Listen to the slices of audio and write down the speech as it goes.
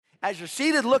As you're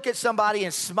seated, look at somebody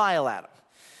and smile at them.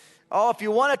 Oh, if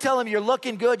you want to tell them you're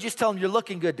looking good, just tell them you're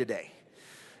looking good today.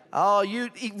 Oh, you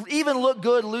even look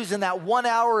good losing that 1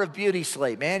 hour of beauty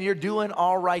sleep. Man, you're doing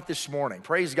all right this morning.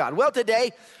 Praise God. Well,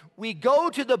 today we go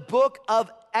to the book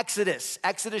of Exodus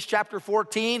chapter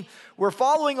 14. We're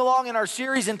following along in our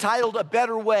series entitled A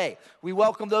Better Way. We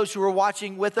welcome those who are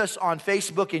watching with us on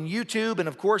Facebook and YouTube. And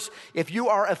of course, if you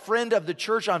are a friend of the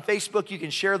church on Facebook, you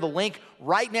can share the link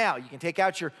right now. You can take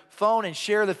out your phone and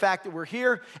share the fact that we're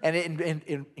here, and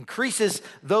it increases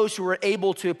those who are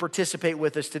able to participate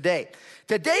with us today.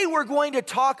 Today, we're going to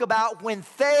talk about when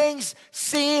things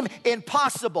seem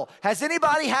impossible. Has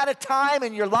anybody had a time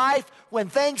in your life when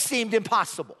things seemed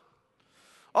impossible?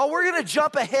 Oh, we're going to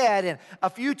jump ahead in a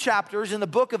few chapters in the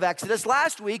book of Exodus.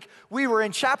 Last week, we were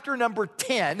in chapter number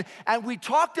 10, and we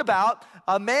talked about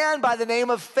a man by the name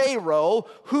of Pharaoh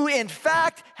who, in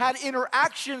fact, had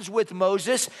interactions with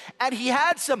Moses, and he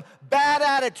had some bad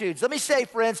attitudes. Let me say,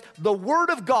 friends, the Word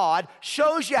of God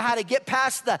shows you how to get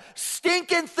past the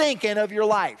stinking thinking of your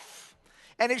life.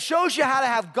 And it shows you how to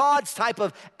have God's type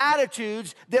of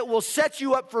attitudes that will set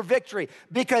you up for victory.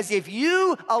 Because if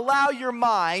you allow your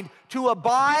mind to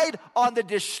abide on the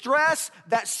distress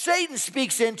that Satan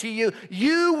speaks into you,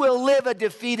 you will live a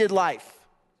defeated life.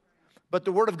 But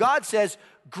the Word of God says,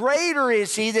 greater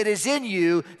is he that is in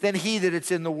you than he that is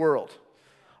in the world.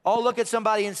 Oh, look at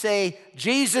somebody and say,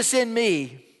 Jesus in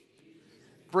me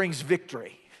brings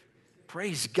victory.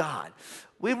 Praise God.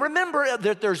 We remember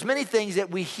that there's many things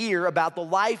that we hear about the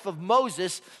life of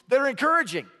Moses that are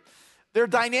encouraging. They're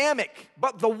dynamic.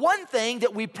 But the one thing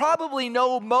that we probably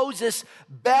know Moses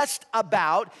best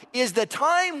about is the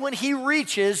time when he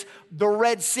reaches the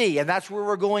Red Sea. And that's where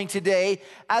we're going today,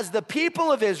 as the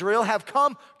people of Israel have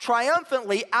come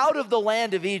triumphantly out of the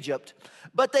land of Egypt,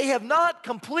 but they have not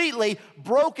completely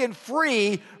broken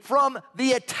free from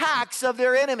the attacks of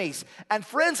their enemies. And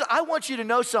friends, I want you to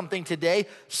know something today.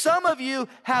 Some of you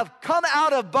have come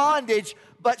out of bondage,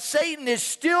 but Satan is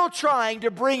still trying to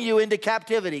bring you into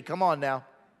captivity. Come on now.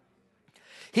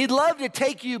 He'd love to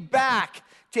take you back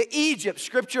to Egypt.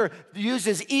 Scripture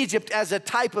uses Egypt as a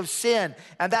type of sin,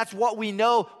 and that's what we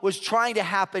know was trying to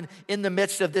happen in the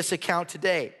midst of this account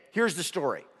today. Here's the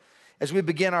story as we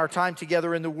begin our time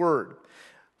together in the Word.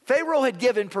 Pharaoh had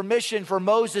given permission for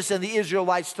Moses and the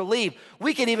Israelites to leave.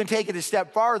 We can even take it a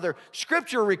step farther.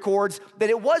 Scripture records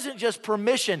that it wasn't just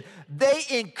permission. They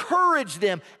encouraged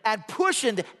them and pushed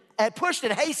and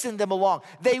hastened them along.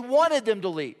 They wanted them to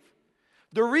leave.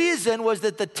 The reason was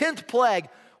that the 10th plague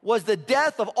was the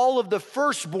death of all of the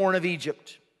firstborn of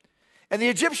Egypt. And the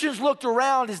Egyptians looked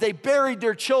around as they buried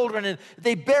their children, and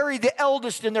they buried the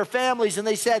eldest in their families, and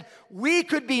they said, we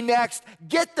could be next.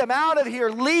 Get them out of here.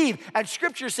 Leave. And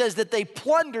Scripture says that they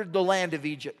plundered the land of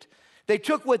Egypt. They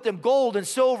took with them gold and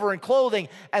silver and clothing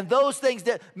and those things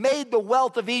that made the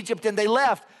wealth of Egypt, and they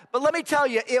left. But let me tell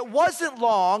you, it wasn't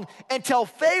long until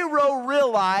Pharaoh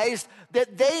realized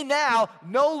that they now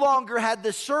no longer had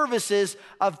the services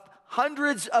of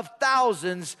hundreds of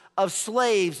thousands of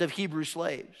slaves, of Hebrew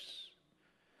slaves.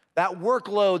 That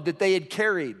workload that they had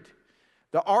carried,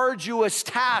 the arduous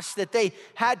task that they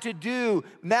had to do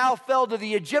now fell to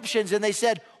the Egyptians, and they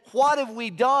said, what have we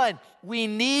done? We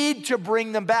need to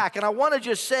bring them back. And I want to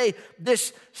just say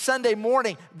this Sunday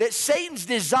morning that Satan's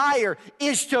desire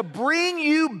is to bring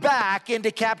you back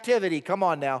into captivity. Come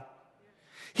on now.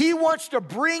 He wants to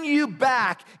bring you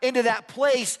back into that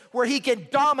place where he can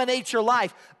dominate your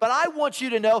life. But I want you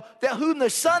to know that whom the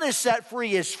Son has set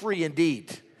free is free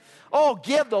indeed. Oh,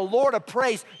 give the Lord a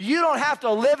praise. You don't have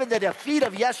to live in the defeat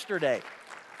of yesterday.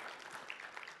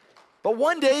 But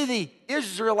one day the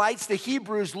Israelites, the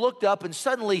Hebrews, looked up and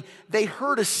suddenly they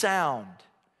heard a sound.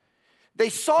 They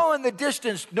saw in the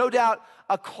distance, no doubt,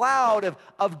 a cloud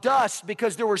of dust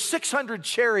because there were 600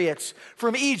 chariots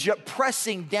from Egypt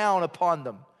pressing down upon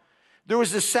them. There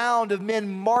was the sound of men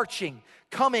marching,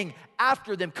 coming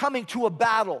after them, coming to a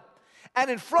battle. And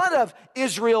in front of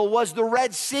Israel was the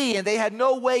Red Sea, and they had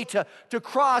no way to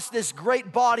cross this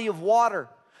great body of water.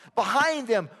 Behind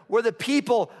them were the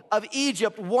people of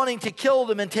Egypt wanting to kill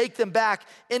them and take them back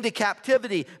into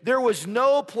captivity. There was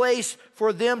no place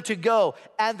for them to go,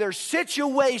 and their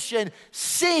situation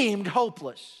seemed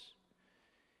hopeless.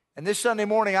 And this Sunday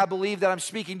morning, I believe that I'm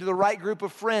speaking to the right group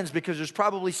of friends, because there's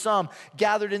probably some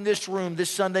gathered in this room this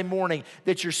Sunday morning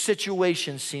that your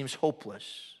situation seems hopeless.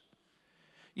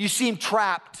 You seem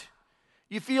trapped.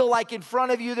 You feel like in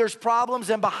front of you there's problems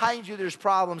and behind you there's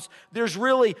problems. There's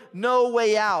really no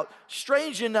way out.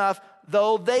 Strange enough,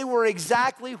 though, they were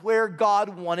exactly where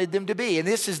God wanted them to be. And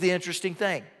this is the interesting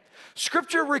thing.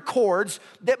 Scripture records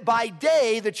that by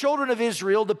day, the children of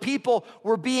Israel, the people,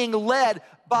 were being led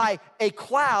by a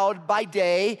cloud by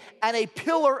day and a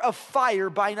pillar of fire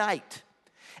by night.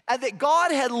 And that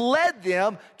God had led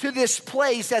them to this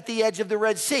place at the edge of the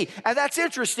Red Sea. And that's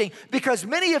interesting because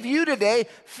many of you today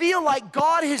feel like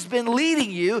God has been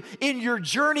leading you in your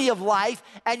journey of life,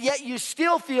 and yet you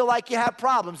still feel like you have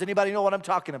problems. Anybody know what I'm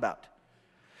talking about?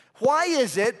 Why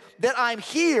is it that I'm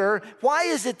here? Why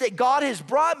is it that God has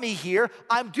brought me here?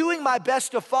 I'm doing my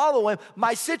best to follow him.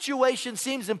 My situation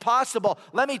seems impossible.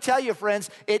 Let me tell you,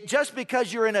 friends, just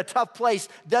because you're in a tough place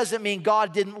doesn't mean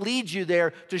God didn't lead you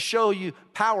there to show you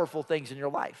powerful things in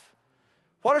your life.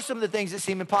 What are some of the things that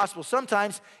seem impossible?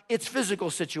 Sometimes it's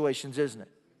physical situations, isn't it?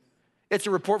 It's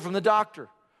a report from the doctor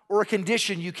or a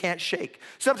condition you can't shake.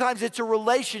 Sometimes it's a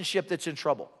relationship that's in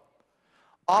trouble.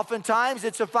 Oftentimes,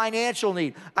 it's a financial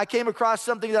need. I came across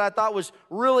something that I thought was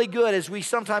really good as we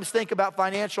sometimes think about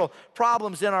financial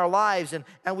problems in our lives,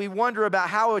 and we wonder about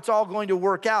how it's all going to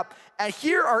work out. And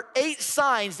here are 8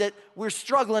 signs that we're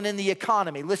struggling in the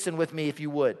economy. Listen with me if you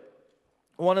would.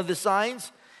 One of the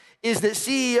signs is that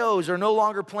CEOs are no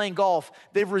longer playing golf.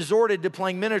 They've resorted to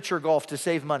playing miniature golf to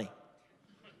save money.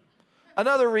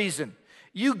 Another reason,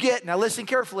 you get, now listen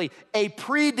carefully, a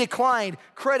pre-declined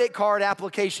credit card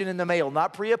application in the mail.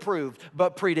 Not pre-approved,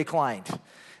 but pre-declined.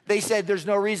 They said there's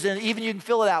no reason, even you can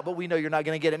fill it out, but we know you're not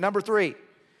going to get it. Number 3,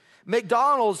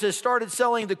 McDonald's has started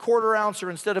selling the quarter ouncer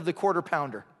instead of the quarter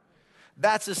pounder.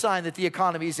 That's a sign that the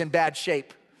economy is in bad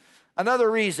shape. Another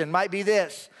reason might be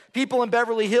this. People in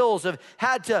Beverly Hills have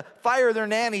had to fire their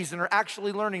nannies and are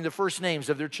actually learning the first names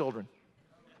of their children.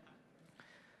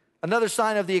 Another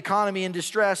sign of the economy in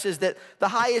distress is that the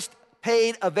highest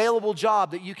paid available job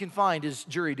that you can find is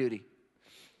jury duty.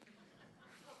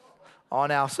 Oh,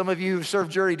 now, some of you who've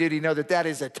served jury duty know that that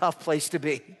is a tough place to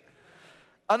be.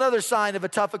 Another sign of a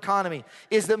tough economy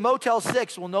is that Motel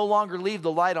 6 will no longer leave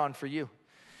the light on for you.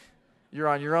 You're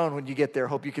on your own when you get there.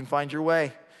 Hope you can find your way.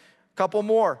 A couple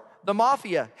more. The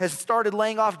mafia has started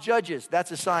laying off judges. That's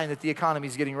a sign that the economy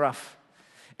is getting rough.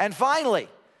 And finally,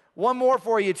 one more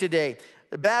for you today.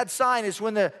 The bad sign is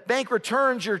when the bank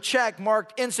returns your check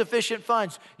marked insufficient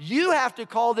funds. You have to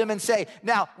call them and say,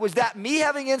 now, was that me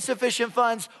having insufficient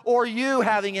funds or you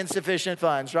having insufficient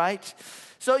funds, right?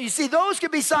 So you see, those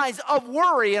could be signs of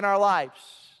worry in our lives.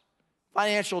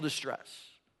 Financial distress,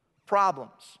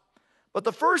 problems. But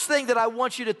the first thing that I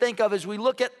want you to think of as we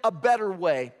look at a better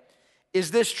way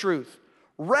is this truth.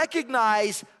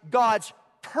 Recognize God's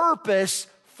purpose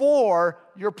for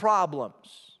your problems.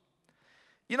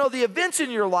 You know, the events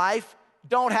in your life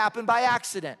don't happen by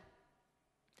accident.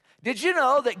 Did you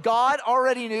know that God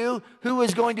already knew who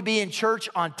was going to be in church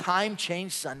on Time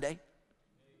Change Sunday?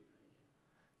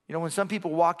 You know, when some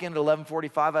people walk in at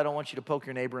 11:45, I don't want you to poke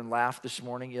your neighbor and laugh this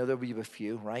morning. You know, there'll be a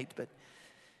few, right? But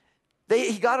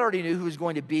God already knew who was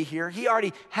going to be here. He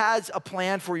already has a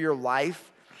plan for your life.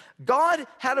 God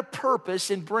had a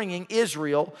purpose in bringing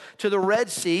Israel to the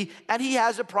Red Sea, and he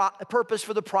has a purpose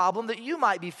for the problem that you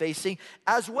might be facing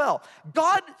as well.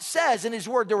 God says in his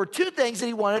word there were 2 things that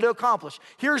he wanted to accomplish.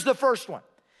 Here's the first one.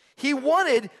 He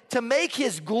wanted to make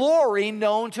his glory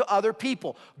known to other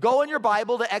people. Go in your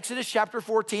Bible to Exodus chapter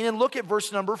 14 and look at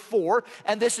verse number 4,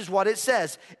 and this is what it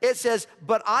says. It says,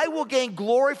 "But I will gain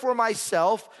glory for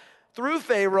myself through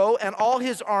Pharaoh and all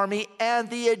his army, and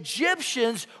the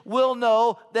Egyptians will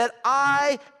know that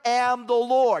I am the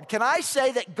Lord." Can I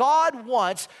say that God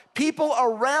wants people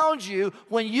around you,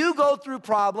 when you go through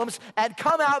problems and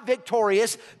come out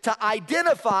victorious, to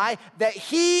identify that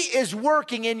he is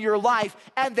working in your life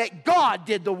and that God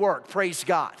did the work. Praise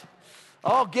God.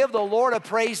 Oh, give the Lord a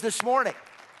praise this morning.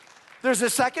 There's a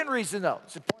second reason, though.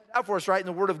 It's pointed out for us right in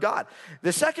the Word of God.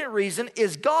 The second reason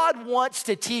is God wants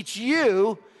to teach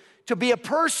you to be a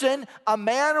person, a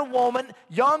man or woman,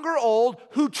 young or old,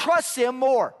 who trusts him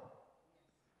more.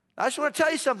 I just want to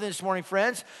tell you something this morning,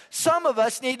 friends. Some of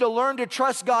us need to learn to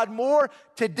trust God more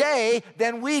today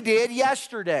than we did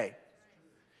yesterday.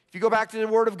 If you go back to the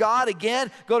Word of God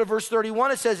again, go to verse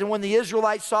 31, it says, "And when the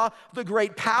Israelites saw the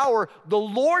great power the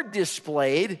Lord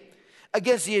displayed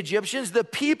against the Egyptians, the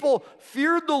people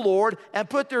feared the Lord and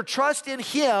put their trust in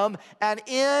him and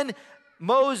in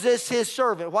Moses, his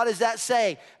servant." What does that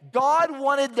say? God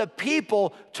wanted the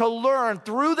people to learn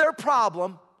through their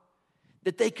problem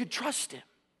that they could trust him.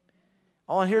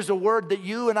 Oh, and here's a word that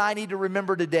you and I need to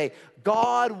remember today.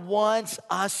 God wants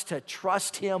us to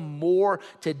trust him more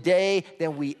today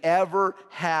than we ever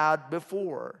had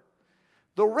before.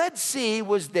 The Red Sea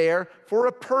was there for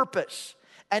a purpose.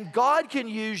 And God can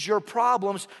use your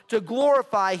problems to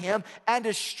glorify Him and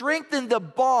to strengthen the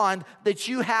bond that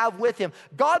you have with Him.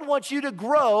 God wants you to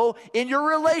grow in your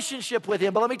relationship with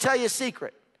Him. But let me tell you a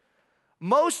secret.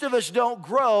 Most of us don't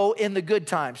grow in the good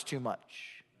times too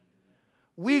much.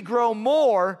 We grow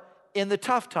more in the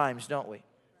tough times, don't we?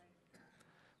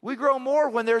 We grow more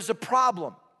when there's a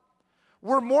problem.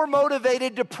 We're more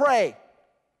motivated to pray.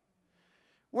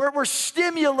 We're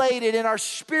stimulated in our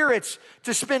spirits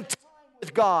to spend time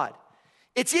with God.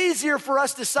 It's easier for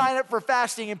us to sign up for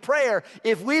fasting and prayer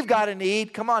if we've got a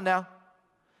need. Come on now.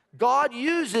 God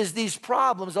uses these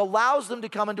problems, allows them to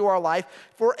come into our life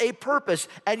for a purpose.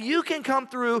 And you can come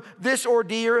through this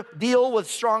ordeal with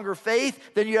stronger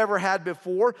faith than you ever had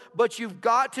before, but you've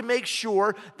got to make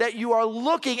sure that you are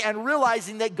looking and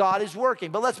realizing that God is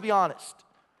working. But let's be honest.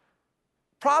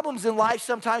 Problems in life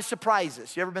sometimes surprise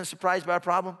us. You ever been surprised by a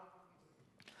problem?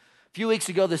 A few weeks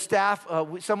ago, the staff,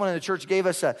 someone in the church gave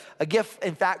us a gift,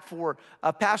 in fact, for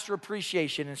pastor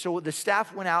appreciation. And so the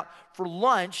staff went out for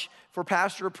lunch for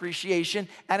pastor appreciation.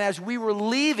 And as we were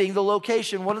leaving the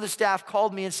location, one of the staff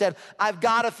called me and said, I've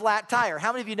got a flat tire.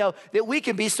 How many of you know that we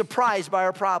can be surprised by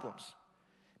our problems?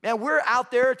 Man, we're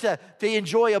out there to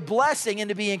enjoy a blessing and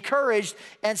to be encouraged.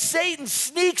 And Satan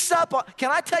sneaks up on, can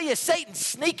I tell you, Satan's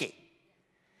sneaky.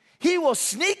 He will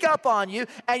sneak up on you,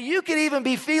 and you can even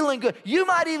be feeling good. You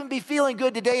might even be feeling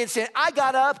good today and saying, I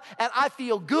got up and I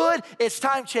feel good. It's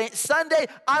time change. Sunday,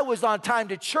 I was on time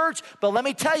to church. But let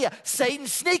me tell you,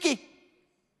 Satan's sneaky.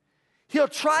 He'll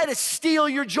try to steal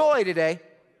your joy today.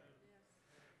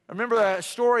 I remember a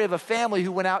story of a family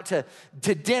who went out to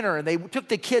dinner, and they took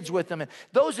the kids with them. And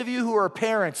those of you who are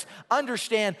parents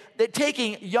understand that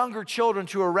taking younger children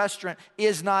to a restaurant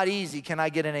is not easy. Can I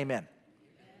get an amen?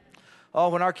 Oh,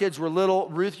 when our kids were little,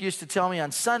 Ruth used to tell me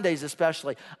on Sundays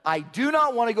especially, I do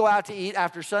not want to go out to eat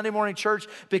after Sunday morning church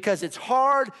because it's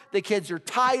hard, the kids are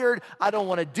tired, I don't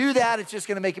want to do that, it's just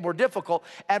going to make it more difficult.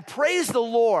 And praise the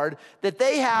Lord that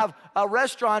they have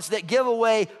restaurants that give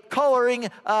away coloring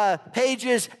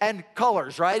pages and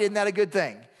colors, right? Isn't that a good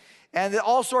thing? And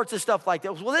all sorts of stuff like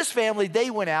that. Well, this family, they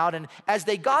went out, and as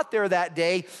they got there that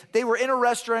day, they were in a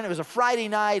restaurant. It was a Friday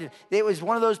night. And it was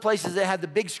one of those places that had the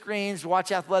big screens to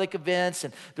watch athletic events,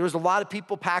 and there was a lot of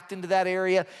people packed into that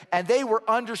area, and they were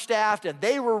understaffed, and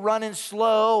they were running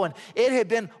slow, and it had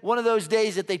been one of those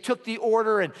days that they took the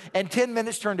order, and 10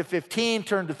 minutes turned to 15,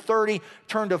 turned to 30,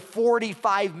 turned to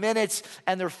 45 minutes,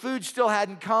 and their food still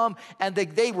hadn't come, and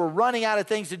they were running out of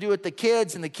things to do with the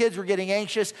kids, and the kids were getting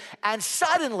anxious, and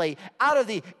suddenly, out of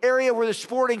the area where the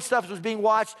sporting stuff was being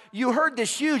watched, you heard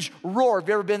this huge roar. Have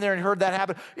you ever been there and heard that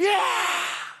happen? Yeah!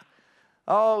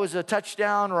 Oh, it was a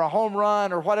touchdown or a home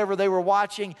run or whatever they were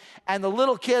watching. And the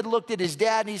little kid looked at his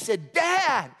dad and he said,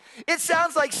 Dad, it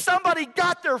sounds like somebody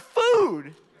got their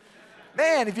food.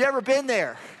 Man, have you ever been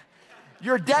there?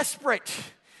 You're desperate.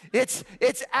 It's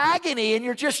agony, and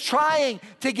you're just trying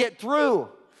to get through.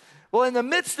 Well, in the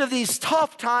midst of these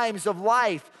tough times of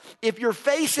life, if you're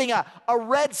facing a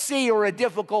Red Sea or a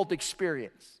difficult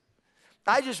experience,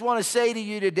 I just want to say to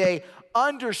you today,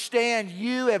 understand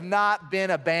you have not been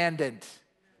abandoned.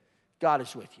 God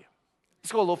is with you.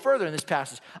 Let's go a little further in this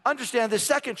passage. Understand the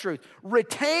second truth.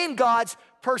 Retain God's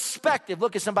perspective.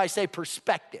 Look at somebody, say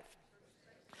perspective.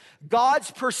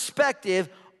 God's perspective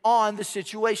on the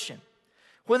situation.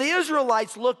 When the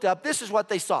Israelites looked up, this is what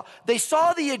they saw. They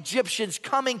saw the Egyptians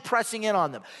coming, pressing in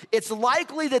on them. It's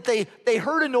likely that they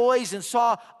heard a noise and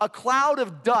saw a cloud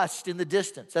of dust in the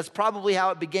distance. That's probably how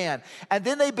it began. And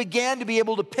then they began to be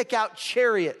able to pick out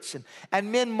chariots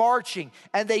and men marching,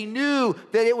 and they knew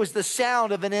that it was the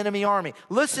sound of an enemy army.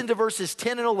 Listen to verses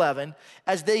 10 and 11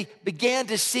 as they began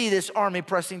to see this army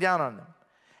pressing down on them.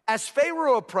 As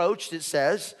Pharaoh approached, it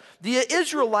says, the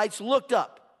Israelites looked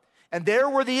up. And there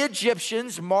were the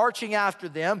Egyptians marching after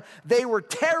them. They were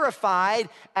terrified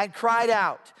and cried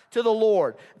out to the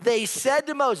Lord. They said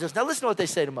to Moses, now listen to what they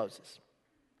say to Moses.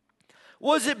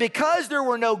 Was it because there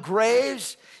were no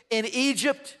graves in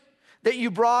Egypt that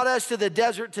you brought us to the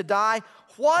desert to die?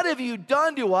 What have you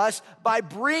done to us by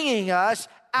bringing us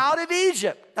out of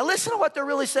Egypt? Now listen to what they're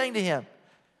really saying to him.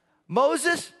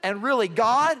 Moses, and really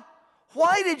God,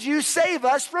 why did you save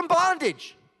us from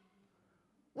bondage?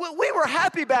 We were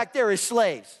happy back there as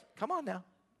slaves. Come on now.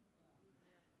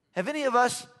 Have any of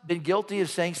us been guilty of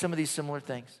saying some of these similar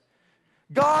things?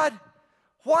 God,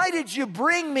 why did you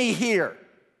bring me here?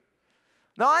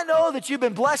 Now, I know that you've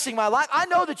been blessing my life. I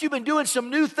know that you've been doing some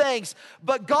new things.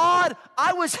 But God,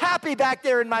 I was happy back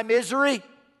there in my misery.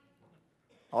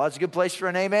 Oh, that's a good place for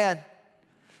an amen.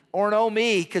 Or an oh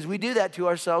me, because we do that to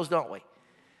ourselves, don't we?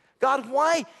 God,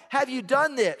 why have you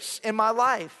done this in my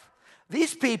life?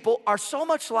 these people are so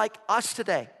much like us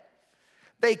today.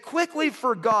 They quickly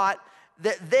forgot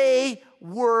that they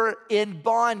were in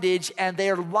bondage and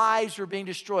their lives were being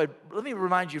destroyed. Let me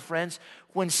remind you, friends,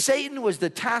 when Satan was the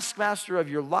taskmaster of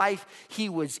your life, he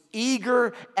was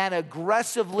eager and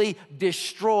aggressively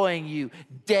destroying you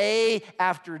day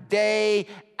after day,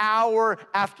 hour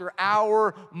after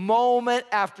hour, moment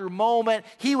after moment.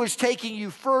 He was taking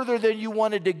you further than you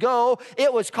wanted to go.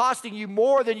 It was costing you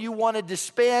more than you wanted to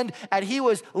spend, and he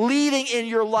was leaving in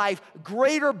your life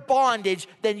greater bondage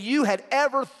than you had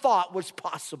ever thought was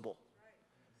possible.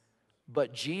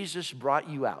 But Jesus brought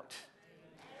you out.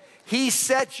 He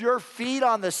set your feet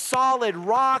on the solid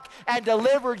rock and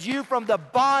delivered you from the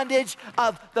bondage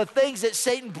of the things that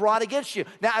Satan brought against you.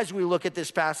 Now, as we look at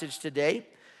this passage today,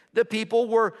 the people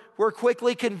were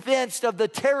quickly convinced of the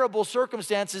terrible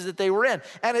circumstances that they were in.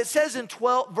 And it says in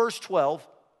verse 12,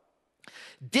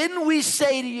 didn't we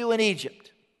say to you in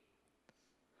Egypt,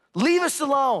 leave us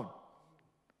alone,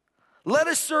 let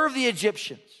us serve the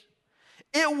Egyptians?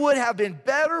 It would have been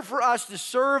better for us to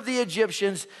serve the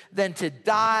Egyptians than to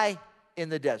die in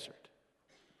the desert.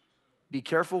 Be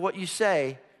careful what you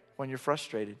say when you're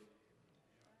frustrated.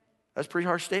 That's a pretty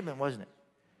harsh statement, wasn't it?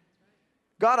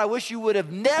 God, I wish you would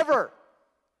have never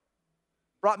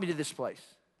brought me to this place.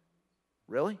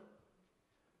 Really?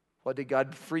 What did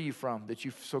God free you from that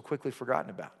you've so quickly forgotten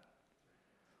about?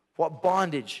 What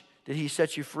bondage did he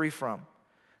set you free from?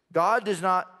 God does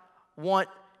not want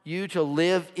you to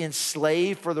live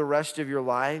enslaved for the rest of your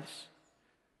lives.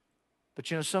 But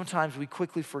sometimes we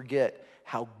quickly forget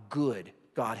how good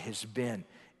God has been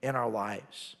in our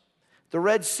lives. The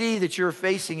Red Sea that you're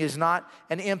facing is not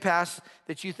an impasse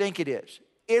that you think it is.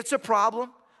 It's a problem.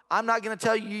 I'm not going to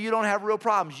tell you you don't have real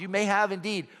problems. You may have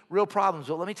indeed real problems,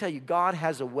 but let me tell you, God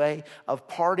has a way of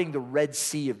parting the Red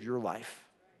Sea of your life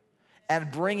and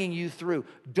bringing you through.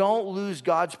 Don't lose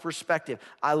God's perspective.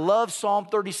 I love Psalm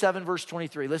 37, verse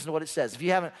 23. Listen to what it says. If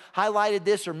you haven't highlighted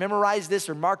this or memorized this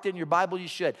or marked it in your Bible, you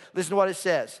should. Listen to what it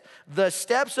says. The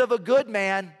steps of a good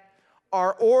man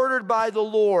are ordered by the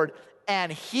Lord,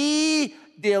 and he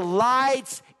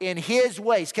delights in his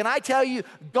ways. Can I tell you,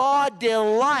 God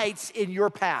delights in your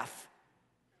path.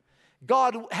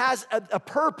 God has a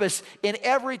purpose in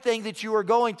everything that you are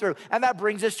going through. And that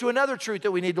brings us to another truth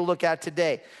that we need to look at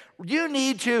today. You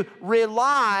need to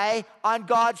rely on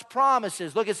God's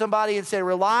promises. Look at somebody and say,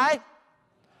 rely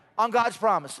on God's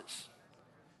promises.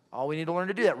 All we need to learn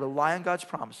to do that, rely on God's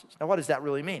promises. Now, what does that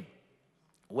really mean?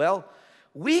 Well,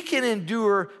 we can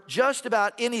endure just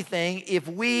about anything if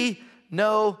we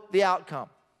know the outcome.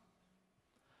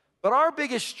 But our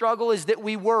biggest struggle is that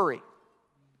we worry.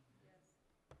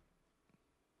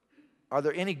 Are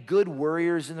there any good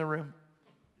worriers in the room?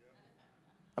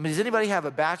 I mean, does anybody have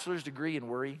a bachelor's degree in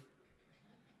worry?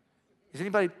 Is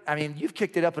anybody, you've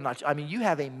kicked it up a notch. You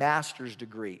have a master's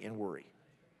degree in worry.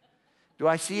 Do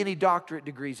I see any doctorate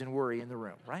degrees in worry in the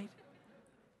room, right?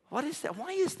 What is that?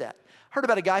 Why is that? I heard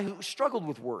about a guy who struggled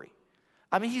with worry.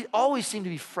 He always seemed to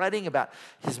be fretting about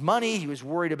his money. He was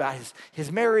worried about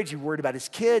his marriage. He was worried about his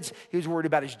kids. He was worried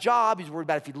about his job. He was worried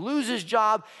about if he'd lose his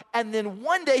job. And then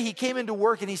one day he came into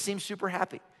work and he seemed super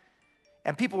happy.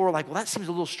 And people were like, well, that seems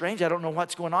a little strange. I don't know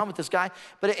what's going on with this guy.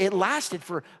 But it lasted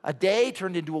for a day,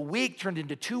 turned into a week, turned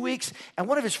into 2 weeks. And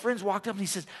one of his friends walked up and he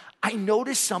says, I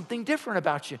noticed something different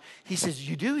about you. He says,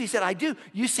 you do? He said, I do.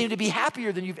 You seem to be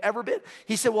happier than you've ever been.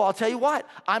 He said, well, I'll tell you what.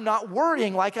 I'm not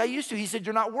worrying like I used to. He said,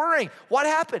 you're not worrying. What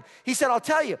happened? He said, I'll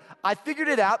tell you. I figured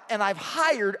it out and I've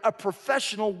hired a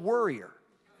professional worrier.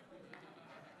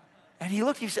 And he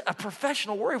looked, he said, a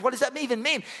professional worrier? What does that even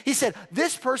mean? He said,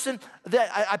 this person,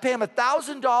 that I pay him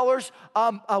 $1,000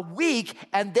 a week,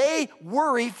 and they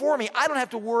worry for me. I don't have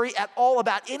to worry at all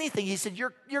about anything. He said,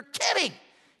 you're kidding. He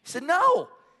said, no.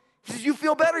 He says, you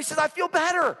feel better? He says, I feel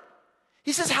better.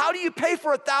 He says, how do you pay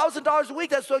for $1,000 a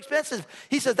week? That's so expensive.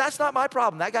 He says, that's not my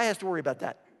problem. That guy has to worry about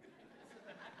that.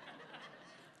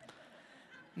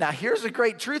 Now, here's a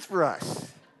great truth for us.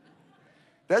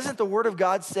 Doesn't the Word of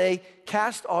God say,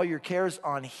 cast all your cares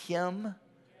on Him,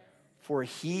 for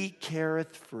He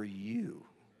careth for you?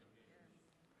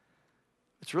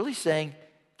 It's really saying,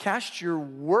 cast your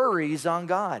worries on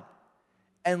God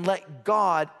and let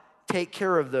God take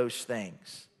care of those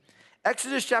things.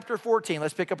 Exodus chapter 14,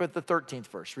 let's pick up at the 13th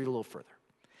verse, read a little further.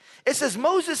 It says,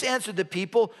 Moses answered the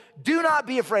people, do not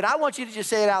be afraid. I want you to just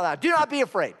say it out loud. Do not be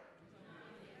afraid.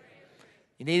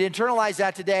 You need to internalize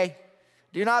that today.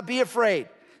 Do not be afraid.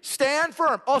 Stand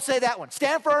firm. Oh, say that one.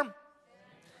 Stand firm.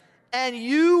 And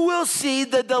you will see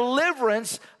the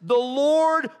deliverance the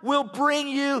Lord will bring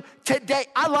you today.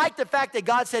 I like the fact that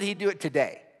God said He'd do it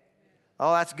today.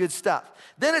 Oh, that's good stuff.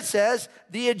 Then it says,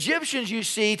 the Egyptians you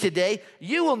see today,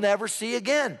 you will never see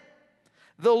again.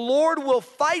 The Lord will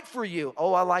fight for you.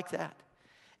 Oh, I like that.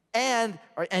 And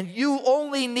you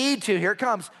only need to, here it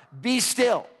comes, be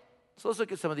still. So let's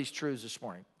look at some of these truths this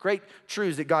morning. Great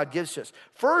truths that God gives to us.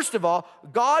 First of all,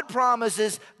 God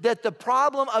promises that the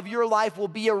problem of your life will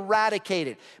be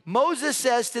eradicated. Moses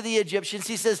says to the Egyptians,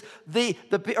 he says,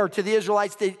 or to the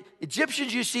Israelites, the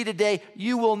Egyptians you see today,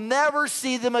 you will never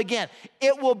see them again.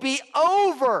 It will be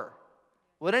over.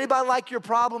 Would anybody like your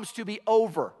problems to be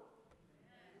over?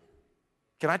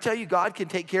 Can I tell you, God can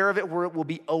take care of it where it will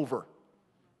be over.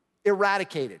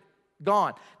 Eradicated.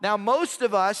 Gone. Now, most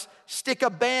of us stick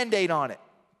a Band-Aid on it.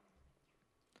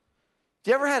 Have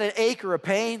you ever had an ache or a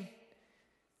pain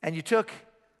and you took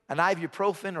an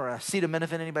ibuprofen or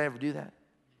acetaminophen? Anybody ever do that?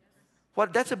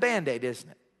 That's a Band-Aid, isn't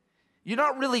it? You're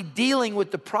not really dealing with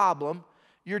the problem.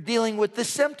 You're dealing with the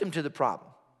symptom to the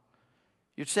problem.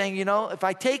 You're saying, you know, if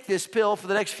I take this pill for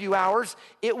the next few hours,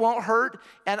 it won't hurt,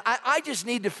 and I just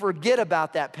need to forget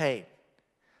about that pain.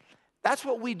 That's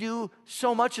what we do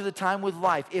so much of the time with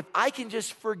life. If I can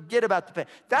just forget about the pain.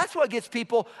 That's what gets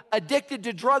people addicted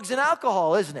to drugs and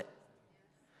alcohol, isn't it?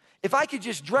 If I could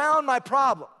just drown my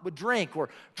problem with drink, or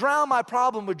drown my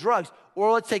problem with drugs,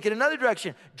 or let's take it another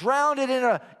direction, drown it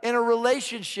in a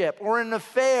relationship or an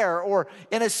affair or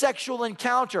in a sexual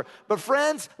encounter. But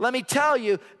friends, let me tell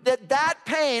you that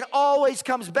pain always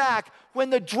comes back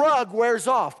when the drug wears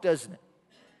off, doesn't it?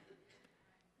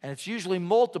 And it's usually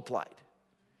multiplied.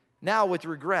 Now with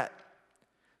regret.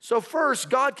 So first,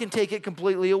 God can take it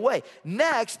completely away.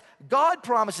 Next, God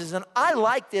promises, and I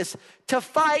like this, to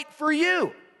fight for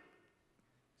you.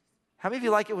 How many of you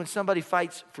like it when somebody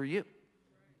fights for you?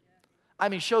 I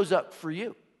mean, shows up for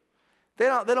you. They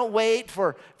don't wait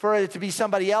for it to be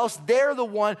somebody else. They're the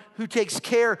one who takes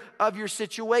care of your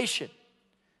situation.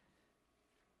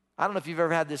 I don't know if you've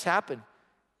ever had this happen.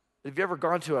 Have you ever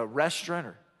gone to a restaurant,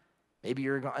 or maybe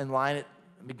you're in line at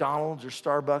McDonald's or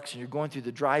Starbucks, and you're going through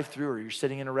the drive-thru, or you're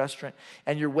sitting in a restaurant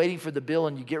and you're waiting for the bill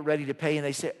and you get ready to pay, and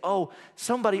they say, oh,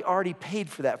 somebody already paid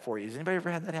for that for you. Has anybody ever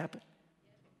had that happen?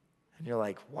 And you're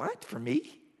like, what, for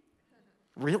me?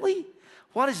 Really?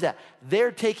 What is that?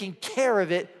 They're taking care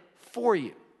of it for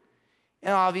you.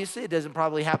 And obviously it doesn't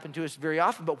probably happen to us very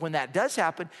often, but when that does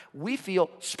happen, we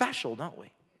feel special, don't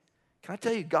we? Can I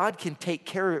tell you, God can take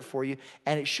care of it for you,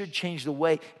 and it should change the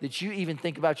way that you even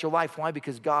think about your life. Why?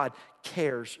 Because God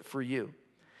cares for you.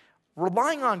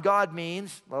 Relying on God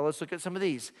means, well, let's look at some of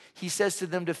these. He says to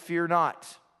them to fear not.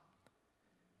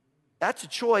 That's a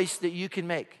choice that you can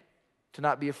make, to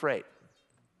not be afraid.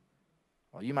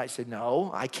 Well, you might say, no,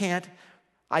 I can't.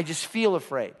 I just feel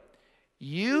afraid.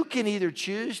 You can either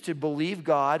choose to believe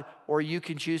God, or you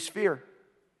can choose fear.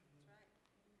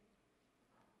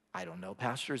 I don't know,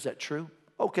 Pastor, is that true?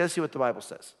 Okay, let's see what the Bible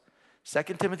says.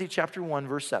 2 Timothy chapter 1,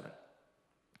 verse 7.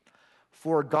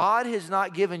 For God has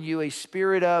not given you a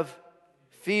spirit of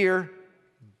fear,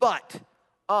 but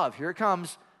of, here it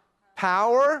comes,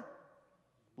 power,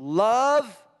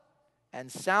 love, and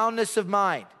soundness of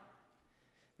mind.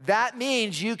 That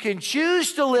means you can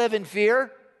choose to live in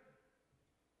fear.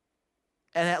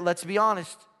 And let's be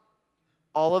honest,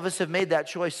 all of us have made that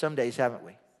choice some days, haven't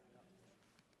we?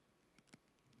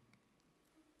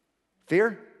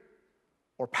 Fear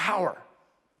or power,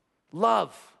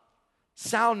 love,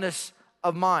 soundness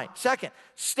of mind. Second,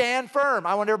 stand firm.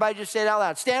 I want everybody to just say it out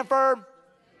loud. Stand firm.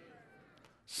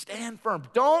 Stand firm.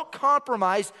 Don't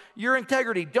compromise your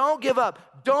integrity. Don't give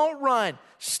up. Don't run.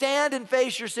 Stand and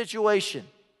face your situation.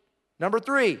 Number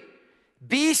 3,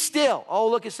 be still. Oh,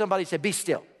 look at somebody and say, be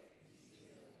still.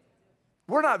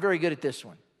 We're not very good at this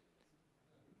one.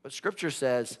 But Scripture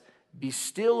says, be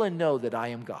still and know that I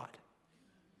am God.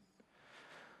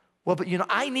 Well, but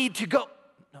I need to go.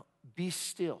 No, be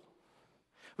still.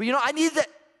 Well, I need that.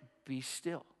 Be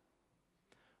still.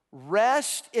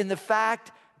 Rest in the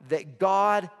fact that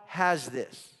God has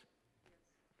this.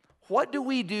 What do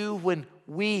we do when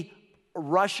we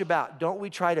rush about? Don't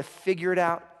we try to figure it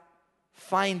out,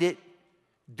 find it,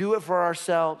 do it for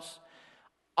ourselves?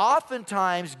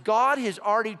 Oftentimes, God has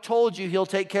already told you He'll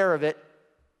take care of it.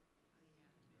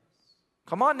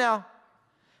 Come on now.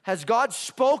 Has God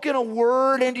spoken a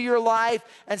word into your life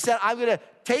and said, I'm going to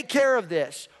take care of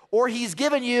this? Or He's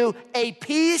given you a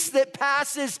peace that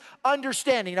passes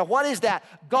understanding. Now, what is that?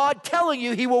 God telling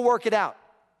you He will work it out.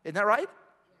 Isn't that right?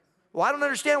 Well, I don't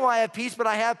understand why I have peace, but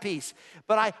I have peace.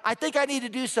 But I think I need to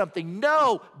do something.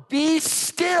 No, be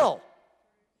still.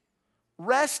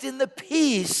 Rest in the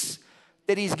peace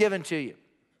that He's given to you.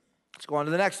 Let's go on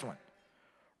to the next one.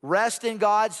 Rest in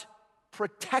God's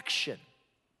protection.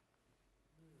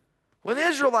 When the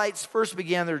Israelites first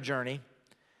began their journey,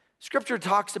 Scripture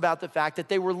talks about the fact that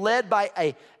they were led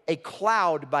by a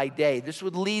cloud by day. This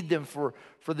would lead them for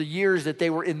the years that they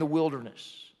were in the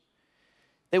wilderness.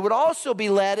 They would also be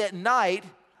led at night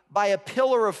by a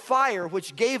pillar of fire,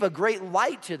 which gave a great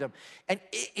light to them. And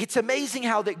it's amazing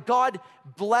how that God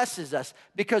blesses us,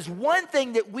 because one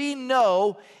thing that we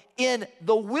know in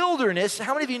the wilderness,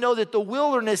 how many of you know that the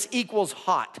wilderness equals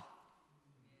hot?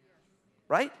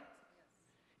 Right?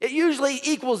 It usually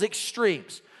equals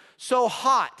extremes. So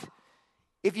hot.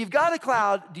 If you've got a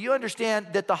cloud, do you understand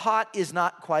that the hot is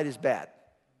not quite as bad?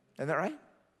 Isn't that right?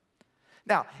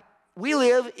 Now, we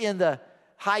live in the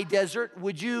high desert.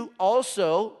 Would you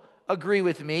also agree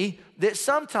with me that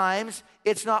sometimes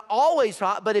it's not always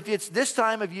hot, but if it's this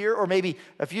time of year or maybe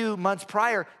a few months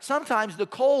prior, sometimes the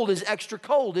cold is extra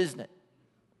cold, isn't it?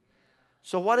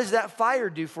 So what does that fire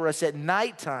do for us at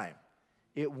nighttime?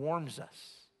 It warms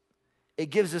us. It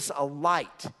gives us a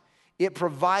light. It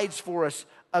provides for us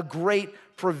a great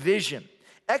provision.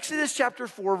 Exodus chapter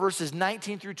 4, verses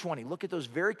 19 through 20. Look at those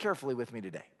very carefully with me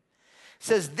today. It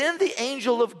says, then the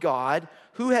angel of God,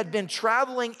 who had been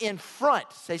traveling in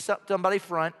front, say somebody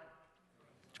front,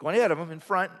 it's going ahead of them, in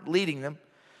front, leading them,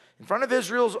 in front of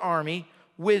Israel's army,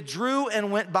 withdrew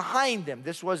and went behind them.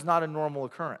 This was not a normal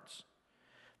occurrence.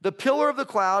 The pillar of the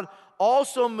cloud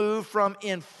also moved from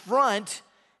in front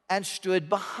and stood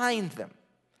behind them,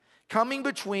 coming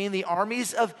between the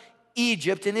armies of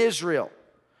Egypt and Israel.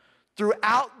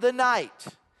 Throughout the night,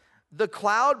 the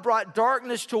cloud brought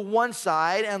darkness to one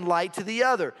side and light to the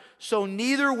other, so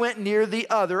neither went near the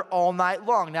other all night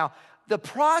long. Now, the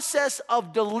process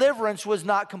of deliverance was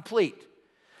not complete.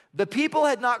 The people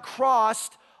had not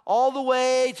crossed all the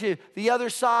way to the other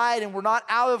side and were not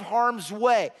out of harm's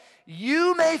way.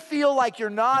 You may feel like you're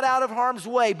not out of harm's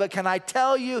way, but can I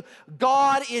tell you,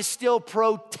 God is still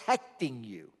protecting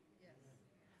you.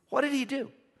 What did he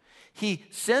do? He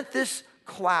sent this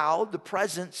cloud, the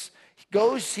presence,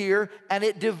 goes here, and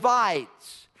it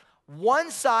divides.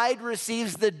 One side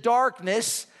receives the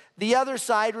darkness, the other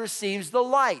side receives the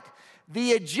light.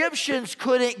 The Egyptians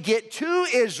couldn't get to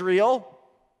Israel,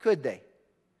 could they?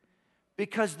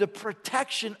 Because the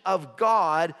protection of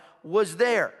God was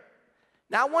there.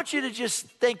 Now, I want you to just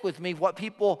think with me what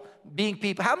people, being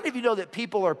people, how many of you know that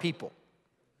people are people?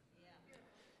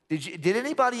 Did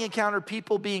anybody encounter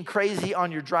people being crazy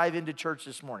on your drive into church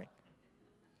this morning?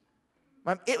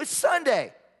 It was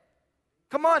Sunday.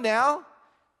 Come on now.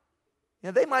 You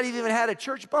know, they might have even had a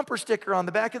church bumper sticker on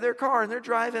the back of their car and they're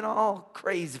driving all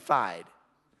crazified.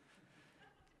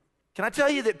 Can I tell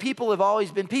you that people have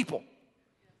always been people?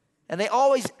 And they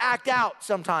always act out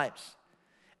sometimes.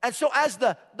 And so as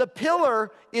the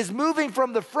pillar is moving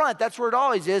from the front, that's where it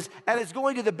always is, and it's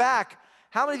going to the back,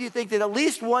 how many of you think that at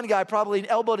least one guy probably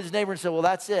elbowed his neighbor and said, well,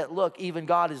 that's it. Look, even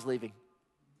God is leaving.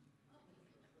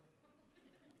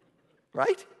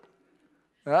 Right?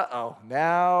 Uh-oh,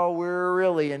 now we're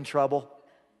really in trouble.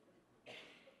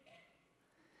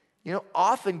 You know,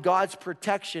 often God's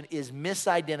protection is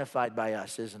misidentified by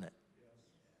us, isn't it?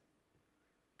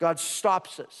 God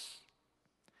stops us.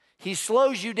 He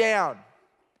slows you down.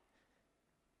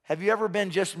 Have you ever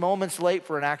been just moments late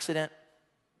for an accident?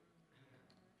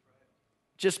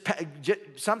 Just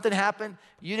something happened,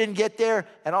 you didn't get there,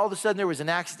 and all of a sudden there was an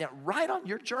accident right on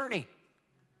your journey.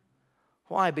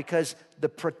 Why? Because the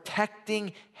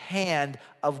protecting hand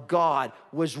of God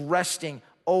was resting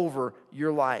over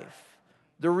your life.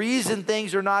 The reason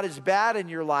things are not as bad in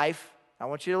your life, I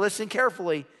want you to listen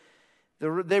carefully,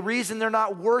 the reason they're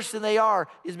not worse than they are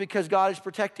is because God is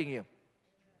protecting you.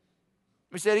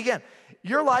 Let me say it again.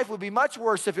 Your life would be much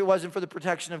worse if it wasn't for the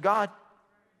protection of God.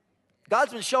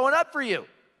 God's been showing up for you.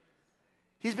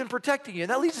 He's been protecting you.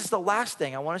 And that leads us to the last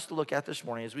thing I want us to look at this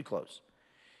morning as we close.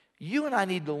 You and I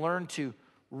need to learn to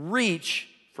reach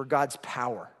for God's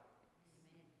power.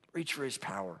 Reach for his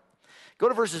power. Go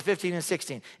to verses 15 and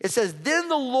 16. It says, then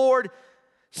the Lord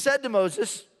said to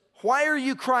Moses, why are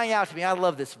you crying out to me? I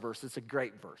love this verse. It's a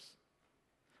great verse.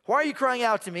 Why are you crying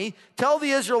out to me? Tell the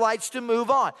Israelites to move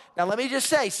on. Now, let me just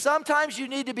say, sometimes you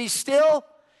need to be still,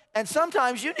 and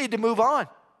sometimes you need to move on.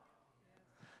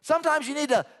 Sometimes you need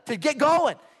to get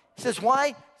going. He says,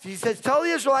 why? He says, tell the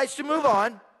Israelites to move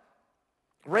on.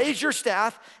 Raise your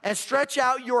staff and stretch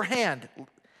out your hand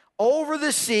over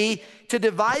the sea to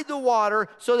divide the water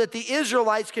so that the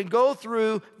Israelites can go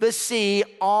through the sea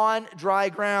on dry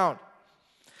ground.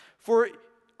 For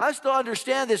us to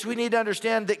understand this, we need to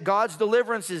understand that God's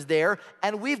deliverance is there,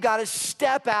 and we've got to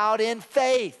step out in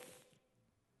faith.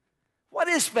 What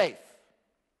is faith?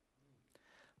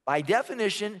 By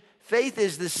definition, faith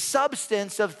is the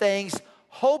substance of things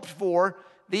hoped for,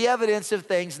 the evidence of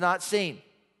things not seen.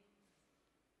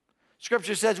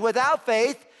 Scripture says, without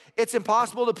faith, it's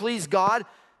impossible to please God,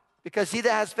 because he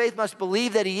that has faith must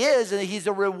believe that he is, and that he's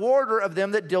a rewarder of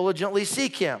them that diligently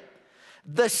seek him.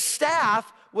 The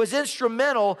staff was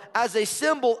instrumental as a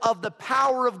symbol of the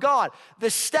power of God. The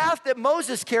staff that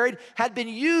Moses carried had been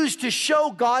used to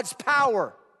show God's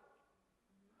power.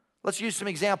 Let's use some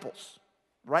examples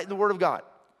right in the Word of God.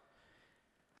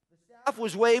 The staff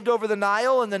was waved over the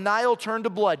Nile, and the Nile turned to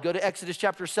blood. Go to Exodus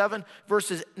chapter 7,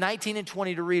 verses 19 and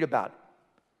 20 to read about it.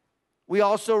 We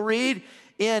also read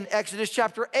in Exodus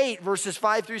chapter 8, verses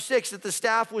 5 through 6, that the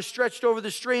staff was stretched over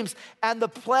the streams and the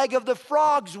plague of the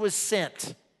frogs was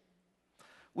sent.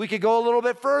 We could go a little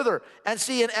bit further and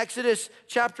see in Exodus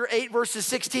chapter 8, verses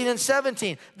 16 and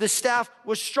 17, the staff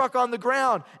was struck on the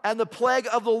ground and the plague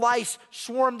of the lice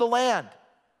swarmed the land.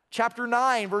 Chapter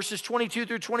 9, verses 22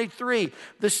 through 23,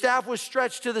 the staff was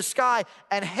stretched to the sky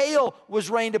and hail was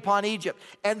rained upon Egypt.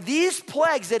 And these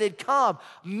plagues that had come,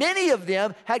 many of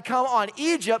them had come on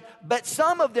Egypt, but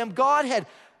some of them God had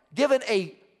given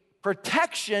a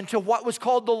protection to what was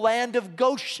called the land of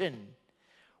Goshen,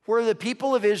 where the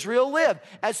people of Israel lived.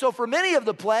 And so for many of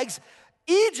the plagues,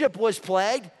 Egypt was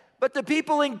plagued, but the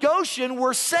people in Goshen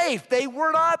were safe. They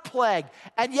were not plagued.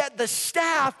 And yet the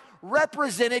staff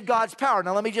represented God's power.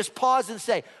 Now let me just pause and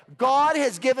say, God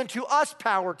has given to us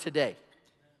power today.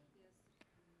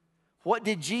 What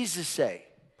did Jesus say?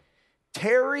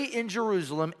 Tarry in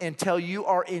Jerusalem until you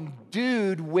are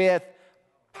endued with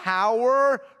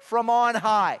power from on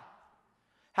high.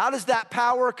 How does that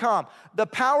power come? The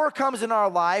power comes in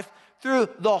our life through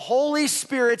the Holy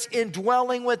Spirit's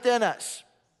indwelling within us.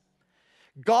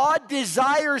 God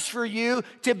desires for you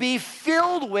to be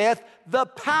filled with the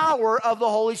power of the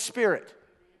Holy Spirit.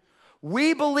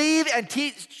 We believe and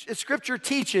Scripture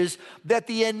teaches that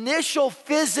the initial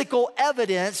physical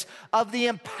evidence of the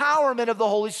empowerment of the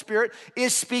Holy Spirit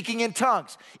is speaking in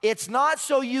tongues. It's not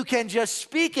so you can just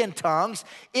speak in tongues,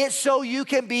 it's so you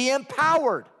can be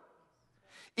empowered.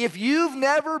 If you've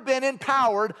never been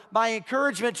empowered, my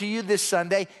encouragement to you this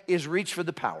Sunday is reach for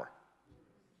the power.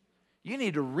 You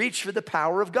need to reach for the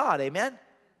power of God, amen?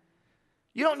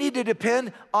 You don't need to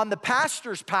depend on the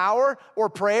pastor's power or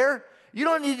prayer. You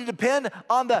don't need to depend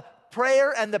on the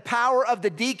prayer and the power of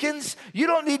the deacons. You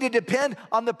don't need to depend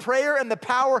on the prayer and the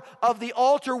power of the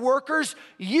altar workers.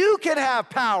 You can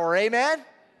have power, amen?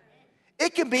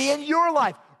 It can be in your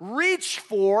life. Reach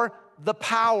for the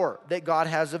power that God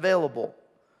has available,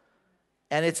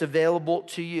 and it's available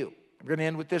to you. We're going to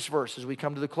end with this verse as we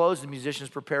come to the close. The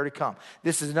musicians prepare to come.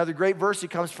 This is another great verse.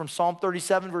 It comes from Psalm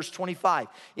 37, verse 25.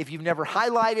 If you've never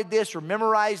highlighted this or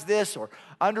memorized this or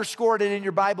underscored it in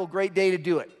your Bible, great day to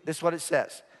do it. This is what it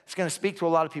says. It's going to speak to a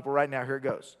lot of people right now. Here it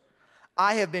goes.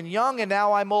 I have been young and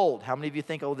now I'm old. How many of you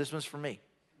think, oh, this one's for me?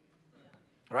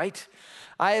 Right?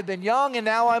 I have been young and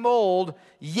now I'm old,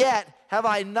 yet have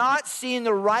I not seen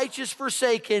the righteous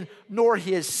forsaken, nor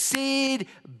his seed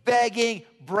begging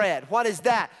bread. What is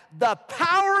that? The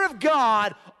power of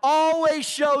God always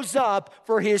shows up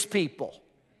for his people.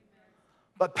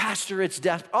 But Pastor, it's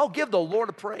desperate. Oh, give the Lord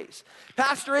a praise.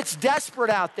 Pastor, it's desperate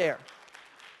out there.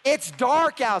 It's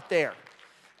dark out there.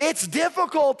 It's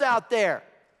difficult out there.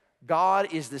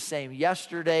 God is the same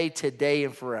yesterday, today,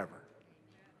 and forever.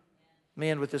 Let me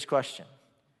end with this question.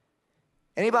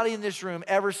 Anybody in this room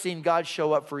ever seen God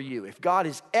show up for you? If God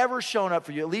has ever shown up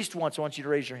for you at least once, I want you to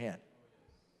raise your hand.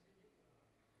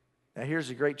 Now here's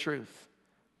the great truth.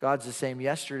 God's the same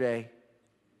yesterday,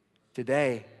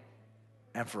 today,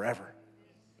 and forever.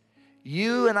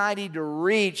 You and I need to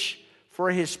reach for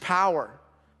his power.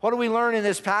 What do we learn in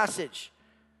this passage?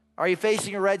 Are you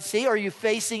facing a Red Sea? Are you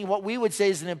facing what we would say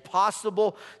is an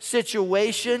impossible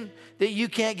situation that you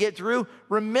can't get through?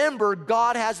 Remember,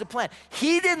 God has a plan.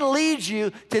 He didn't lead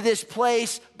you to this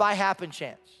place by happen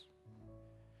chance.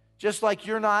 Just like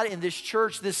you're not in this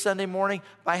church this Sunday morning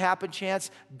by happen chance,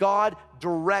 God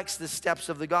directs the steps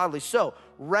of the godly. So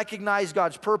recognize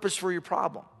God's purpose for your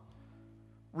problem.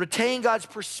 Retain God's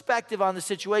perspective on the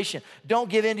situation. Don't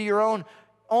give in to your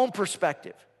own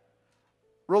perspective.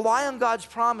 Rely on God's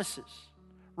promises.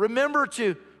 Remember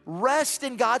to rest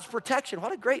in God's protection.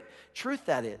 What a great truth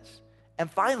that is.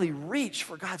 And finally, reach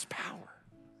for God's power.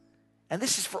 And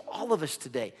this is for all of us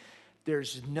today.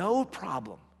 There's no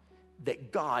problem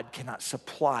that God cannot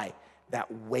supply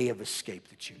that way of escape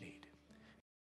that you need.